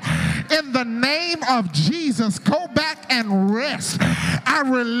now in the name of Jesus. Go back and rest. I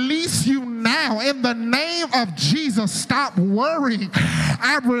release you now in the name of Jesus. Stop worrying.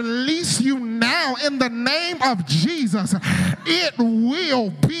 I release you now in the name of Jesus. It will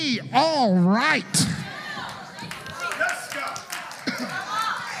be all right.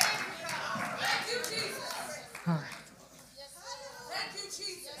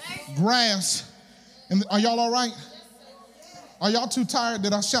 Grass. And are y'all all right? Are y'all too tired?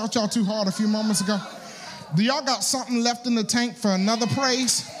 Did I shout y'all too hard a few moments ago? Do y'all got something left in the tank for another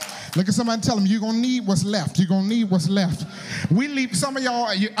praise? Look at somebody and tell them, you're going to need what's left. You're going to need what's left. We leave, some of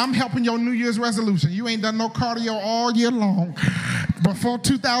y'all, I'm helping your New Year's resolution. You ain't done no cardio all year long. Before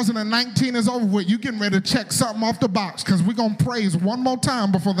 2019 is over with, you getting ready to check something off the box because we're going to praise one more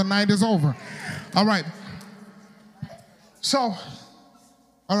time before the night is over. All right. So,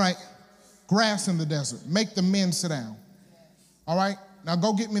 all right, grass in the desert. Make the men sit down. All right, now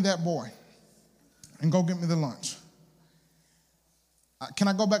go get me that boy and go get me the lunch. Can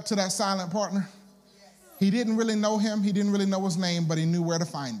I go back to that silent partner? He didn't really know him. He didn't really know his name, but he knew where to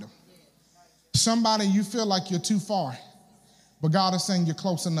find him. Somebody, you feel like you're too far, but God is saying you're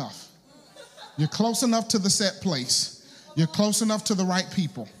close enough. You're close enough to the set place. You're close enough to the right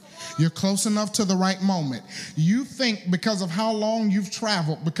people. You're close enough to the right moment. You think because of how long you've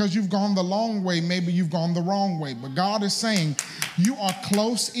traveled, because you've gone the long way, maybe you've gone the wrong way. But God is saying you are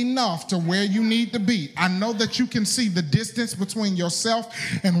close enough to where you need to be. I know that you can see the distance between yourself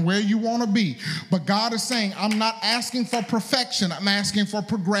and where you want to be. But God is saying, I'm not asking for perfection. I'm asking for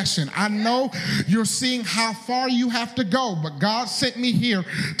progression. I know you're seeing how far you have to go, but God sent me here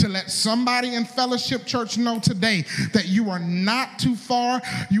to let somebody in Fellowship Church know today that you are not too far.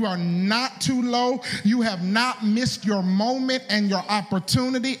 You are not too low. You have not missed your moment and your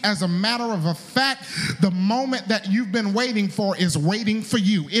opportunity. As a matter of a fact, the moment that you've been waiting for is waiting for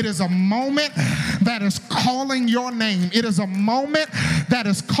you. It is a moment that is calling your name. It is a moment that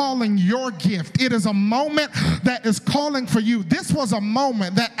is calling your gift. It is a moment that is calling for you. This was a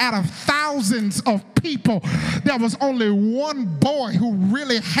moment that out of thousands of people, there was only one boy who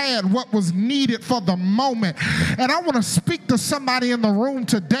really had what was needed for the moment. And I want to speak to somebody in the room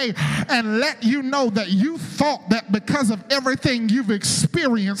today and let you know that you thought that because of everything you've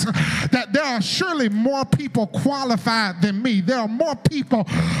experienced, that there are surely more people qualified than me. There are more people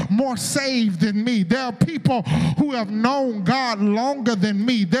more saved than me. There are people who have known God longer than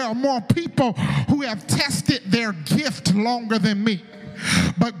me. There are more people who have tested their gift longer than me.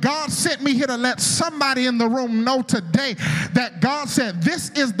 But God sent me here to let somebody in the room know today that God said this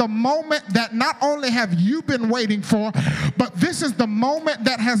is the moment that not only have you been waiting for, but this is the moment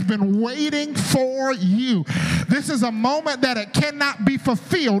that has been waiting for you. This is a moment that it cannot be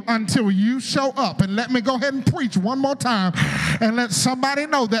fulfilled until you show up. And let me go ahead and preach one more time and let somebody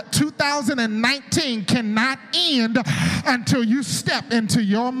know that 2019 cannot end until you step into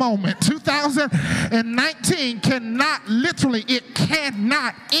your moment. 2019 cannot, literally, it cannot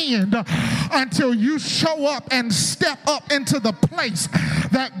end until you show up and step up into the place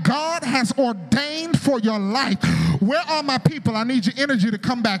that God has ordained for your life. Where are my people? I need your energy to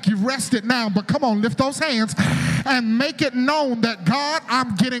come back. You've rested now, but come on, lift those hands and make it known that, God,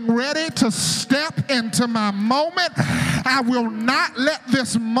 I'm getting ready to step into my moment. I will not let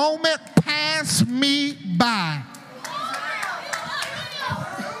this moment pass me by.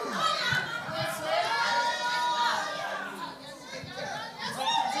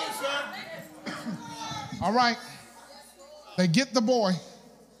 All right, they get the boy.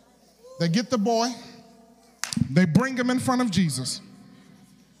 They get the boy. They bring him in front of Jesus.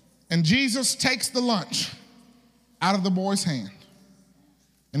 And Jesus takes the lunch out of the boy's hand.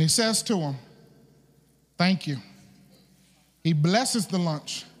 And he says to him, thank you. He blesses the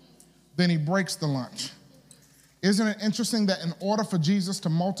lunch. Then he breaks the lunch. Isn't it interesting that in order for Jesus to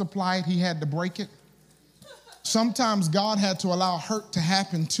multiply it, he had to break it? Sometimes God had to allow hurt to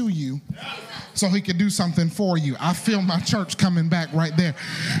happen to you so he could do something for you. I feel my church coming back right there.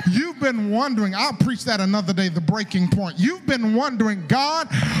 You've been wondering, I'll preach that another day, the breaking point. You've been wondering, God,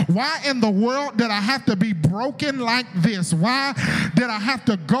 why in the world did I have to be broken like this? Why did I have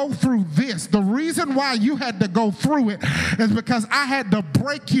to go through this? The reason why you had to go through it is because I had to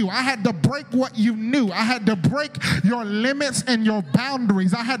break you. I had to break what you knew. I had to break your limits and your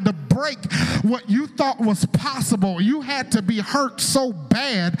boundaries. I had to break what you thought was possible. You had to be hurt so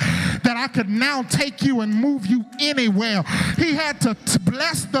bad that I could now take you and move you anywhere. He had to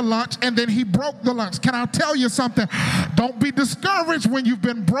bless the lunch and then he broke the lunch. Can I tell you something? Don't be discouraged when you've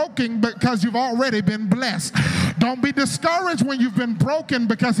been broken because you've already been blessed. Don't be discouraged when you've been broken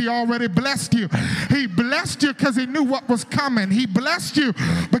because he already blessed you. He blessed you because he knew what was coming. He blessed you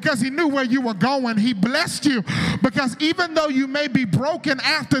because he knew where you were going. He blessed you because even though you may be broken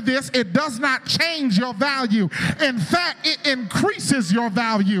after this, it does not change your value. In fact, it increases your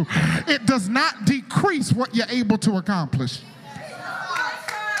value. It does not decrease what you're able to accomplish.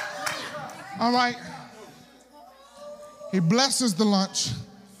 All right. He blesses the lunch.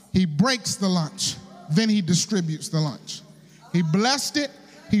 He breaks the lunch. Then he distributes the lunch. He blessed it.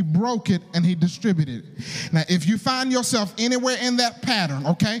 he broke it, and he distributed it. Now, if you find yourself anywhere in that pattern,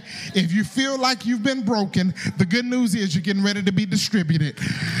 okay, if you feel like you've been broken, the good news is you're getting ready to be distributed.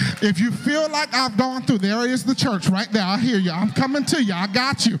 If you feel like I've gone through, there is the church right there. I hear you. I'm coming to you. I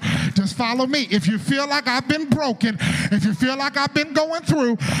got you. Just follow me. If you feel like I've been broken, if you feel like I've been going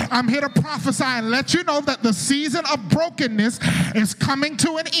through, I'm here to prophesy and let you know that the season of brokenness is coming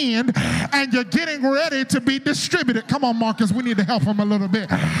to an end, and you're getting ready to be distributed. Come on, Marcus, we need to help him a little bit.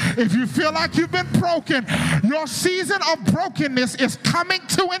 If you feel like you've been broken, your season of brokenness is coming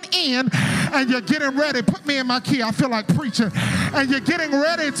to an end, and you're getting ready. Put me in my key. I feel like preaching. And you're getting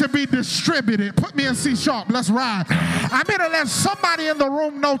ready to be distributed. Put me in C sharp. Let's ride. I'm here to let somebody in the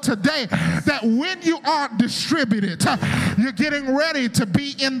room know today that when you are distributed, you're getting ready to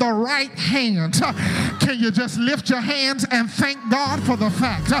be in the right hands. Can you just lift your hands and thank God for the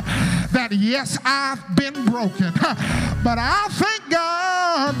fact that yes, I've been broken, but I thank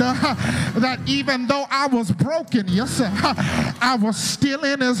God that even though I was broken, yes sir, I was still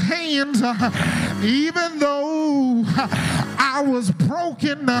in his hands. Even though I was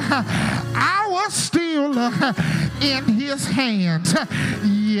broken, I was still in his hands.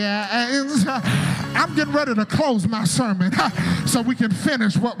 Yes, I'm getting ready to close my sermon so we can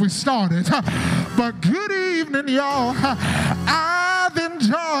finish what we started. But good evening, y'all. I've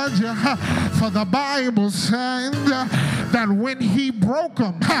enjoyed you, for the Bible says that when he broke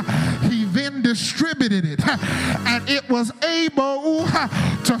them, he then distributed it, and it was able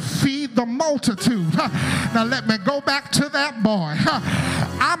to feed the multitude. Now let me go back to that boy.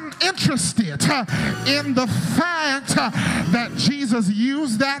 I'm interested in the fact that Jesus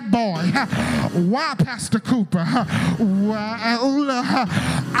used that boy. Why, Pastor Cooper? Well,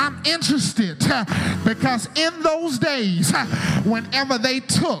 I'm interested because in those days, whenever they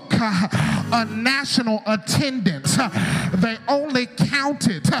took a national attendance, they only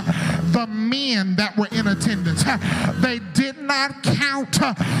counted the men that were in attendance. They did not count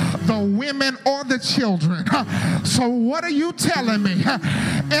the women or the children. So what are you telling me?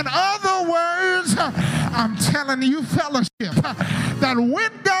 In other words, I'm telling you, fellowship, that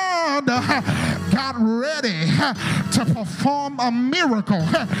when God got ready to perform a miracle,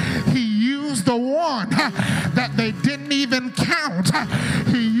 he used the one that they didn't even count.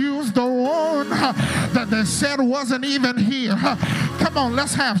 He used the one that they said wasn't even here. Come on,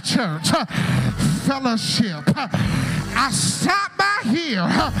 let's have church. Fellowship. I stopped by here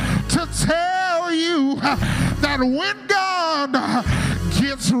to tell you that when God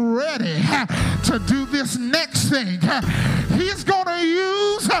gets ready to do this next thing, he's going to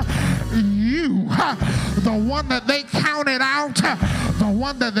use you, the one that they counted out, the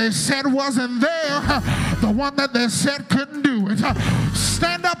one that they said wasn't there, the one that they said couldn't do it.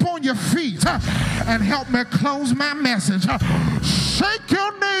 Stand up on your feet and help me close my message. Shake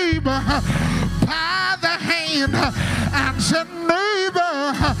your neighbor by the hand and say,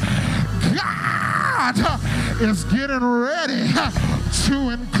 neighbor, God is getting ready to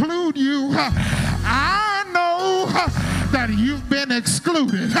include you. I know that you've been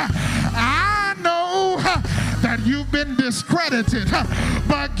excluded. I know that you've been discredited,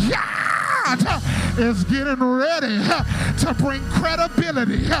 but God is getting ready to bring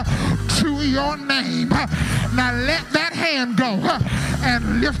credibility to your name. Now let that hand go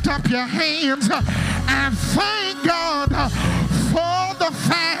and lift up your hands and thank God for the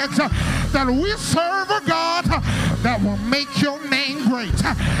fact that we serve a God that will make your name great.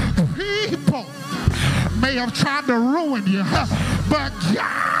 People may have tried to ruin you, but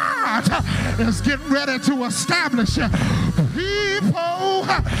God is getting ready to establish you. People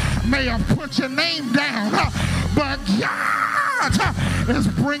may have put your name down, but God is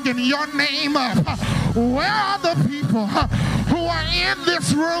bringing your name up. Where are the people who are in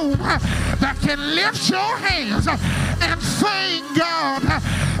this room that can lift your hands and thank God,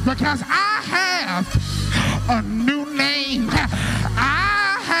 because I have a new name.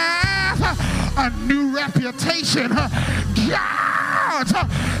 I have a new reputation. God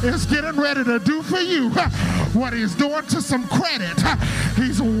is getting ready to do for you what he's doing to some credit.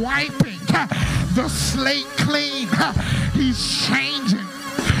 He's wiping the slate clean. He's changing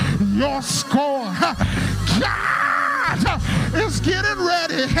your score. God is getting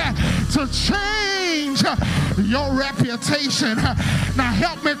ready to change your reputation. Now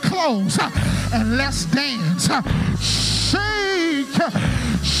help me close and let's dance. Shake,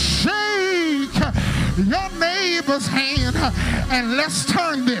 shake your neighbor's hand and let's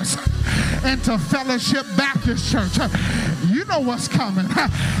turn this into Fellowship Baptist Church. You know what's coming.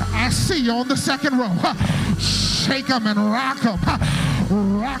 I see you on the second row. Shake them and rock them.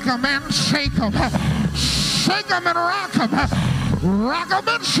 Rock them and shake them. Shake them and rock them. rock them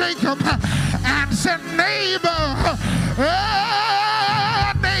and shake them, and say, neighbor,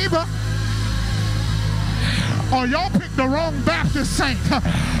 neighbor. Oh, y'all picked the wrong Baptist saint.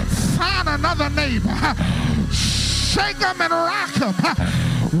 Find another neighbor. Shake them and rock them.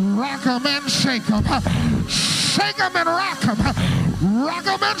 Rock them and shake them. Shake them and rock them. Rock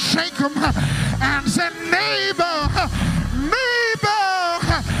them and shake them. And say, neighbor,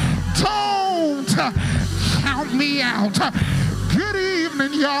 neighbor, don't count me out. Good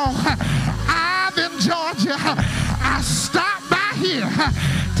evening, y'all. I'm in Georgia. I stopped by here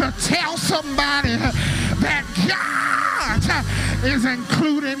to tell somebody that God is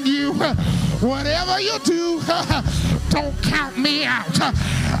including you. Whatever you do, don't count me out.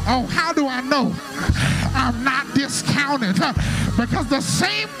 Oh, how do I know I'm not discounted? Because the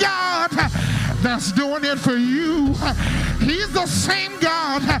same God that's doing it for you, he's the same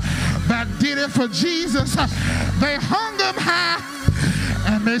God that did it for Jesus. They hung him high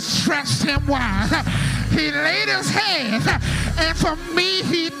and they stretched him wide. He laid his head, and for me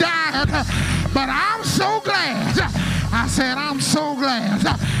he died. But I'm so glad. I said, I'm so glad.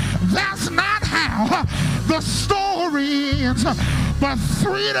 That's not how the story ends. But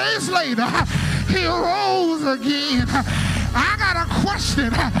 3 days later, he rose again. I got a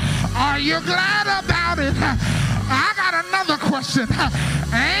question. Are you glad about it? I got another question.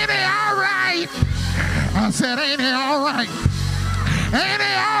 Ain't he all right? I said, ain't he all right? Ain't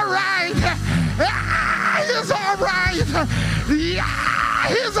he all right? He's all right. Yeah,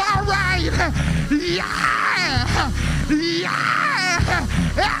 he's all right. Yeah, yeah,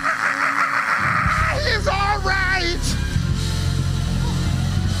 he's all right.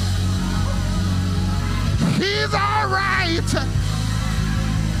 He's all right.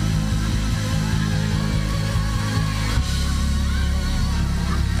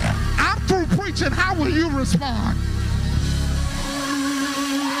 I'm through preaching. How will you respond?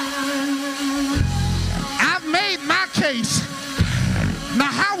 I've made my case. Now,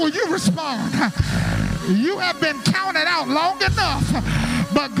 how will you respond? You have been counted out long enough,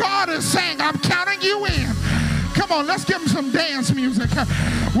 but God is saying, I'm counting you in. Come on, let's give him some dance music.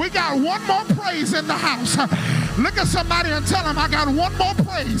 We got one more praise in the house. Look at somebody and tell them, I got one more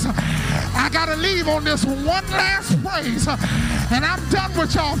praise. I got to leave on this one last praise. And I'm done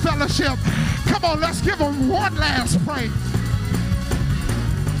with y'all fellowship. Come on, let's give them one last praise.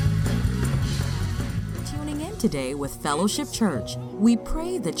 Today with Fellowship Church. We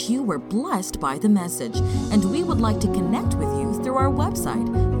pray that you were blessed by the message, and we would like to connect with you through our website,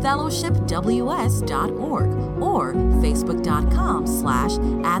 fellowshipws.org or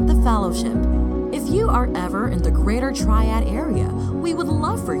facebook.com/@thefellowship. If you are ever in the Greater Triad area, we would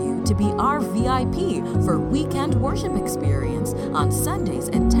love for you to be our VIP for weekend worship experience on Sundays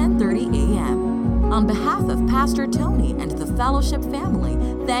at 10:30 a.m. On behalf of Pastor Tony and the Fellowship family,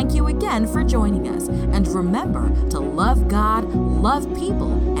 thank you again for joining us. And remember to love God, love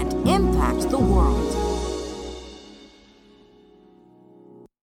people, and impact the world.